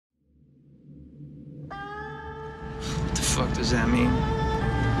fuck does that mean?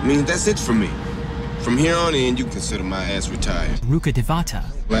 I mean, that's it for me. From here on in, you consider my ass retired. Ruka Devata.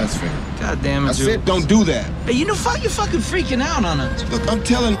 Blasphemy. God damn it, I dude. said don't do that. Hey, you know, you're fucking freaking out on us. Look, I'm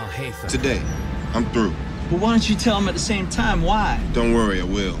telling today, I'm through. But why don't you tell him at the same time why? Don't worry, I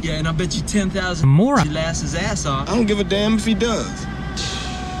will. Yeah, and I bet you 10,000 More. he laughs his ass off. I don't give a damn if he does.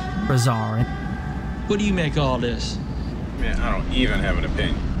 Azar. What do you make of all this? Man, I don't even have an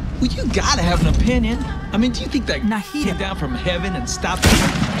opinion. Well, you gotta have an opinion. I mean, do you think that Nahida came down from heaven and stopped?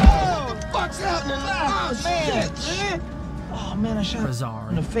 Oh, what the fuck's happening? Oh, man. shit, man. Oh man, I shot Azar. him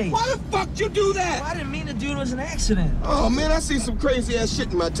in the face. Why the fuck you do that? I didn't mean to do it. It was an accident. Oh, man, I seen some crazy ass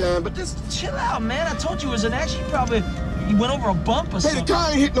shit in my time, but this... Chill out, man. I told you it was an accident. You went over a bump or Hey, something. the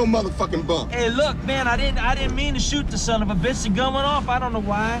car ain't hit no motherfucking bump. Hey, look, man, I didn't mean to shoot the son of a bitch. The gun went off. I don't know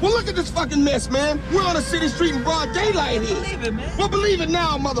why. Well, look at this fucking mess, man. We're on a city street in broad daylight here. Believe it, man. Well, believe it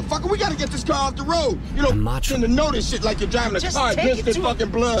now, motherfucker. We gotta get this car off the road. You know, tend to know this shit like you're driving a Just car take against it this to fucking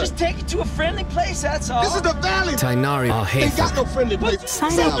blood. Just take it to a friendly place. That's all. This is the valley. Tainari Ain't got no friendly place. This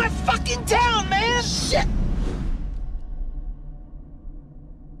is my fucking town, man. Shit.